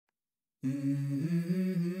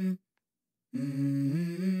Mm-hmm.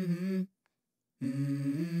 Mm-hmm.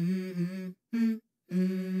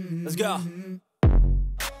 Mm-hmm. Let's go.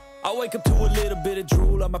 I wake up to a little bit of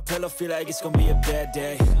drool on my pillow, feel like it's gonna be a bad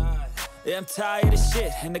day. Yeah, I'm tired of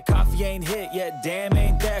shit, and the coffee ain't hit yet, damn,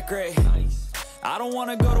 ain't that great. I don't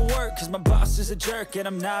wanna go to work, cause my boss is a jerk, and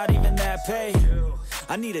I'm not even that paid.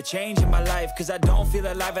 I need a change in my life, cause I don't feel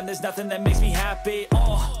alive, and there's nothing that makes me happy.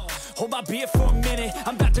 Hold my beer for a minute,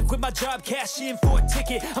 I'm about to quit my job, cash in for a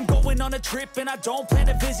ticket. I'm going on a trip and I don't plan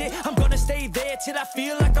to visit. I'm gonna stay there till I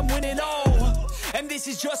feel like I'm winning, and this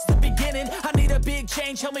is just the beginning. I need a big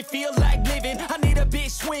change, help me feel like living. I need a big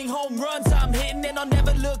swing, home runs I'm hitting, and I'll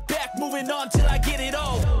never look back, moving on till I get it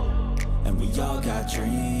all. And we all got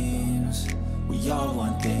dreams, we all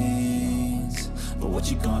want things, but what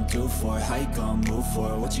you gonna do for it? How you gonna move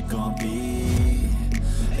for it? What you gonna be?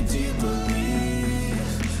 And do you believe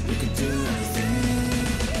you can do anything?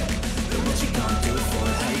 But what you gonna do for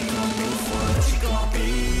it? How you gonna move for it? What you gonna be?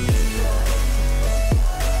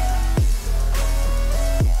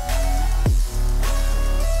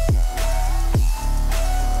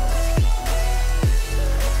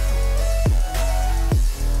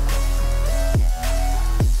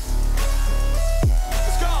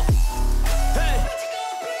 Let's go! Hey!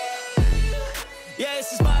 Yeah,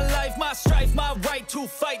 this is my life, my strife, my right to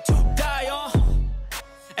fight, to die on.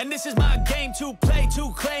 And this is my game to play,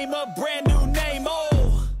 to claim a brand new name,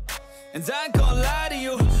 and I ain't gonna lie to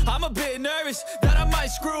you, I'm a bit nervous that I might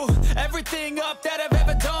screw everything up that I've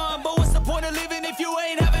ever done. But what's the point of living if you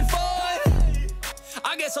ain't having fun?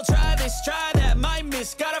 I guess I'll try this, try that, might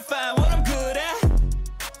miss, gotta find what I'm good at.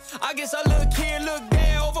 I guess I look here, look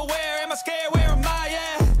there, over where am I scared, where am I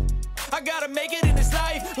at? I gotta make it in this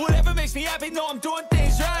life, whatever makes me happy, know I'm doing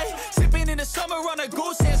things right. Sipping in the summer on a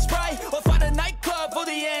goose and Sprite, or find a nightclub for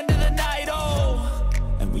the end of the night,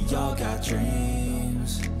 And we all got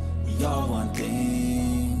dreams, we all want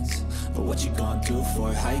things, but what you gonna do for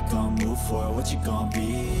it? How you gonna move for it? What you gonna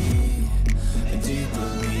be?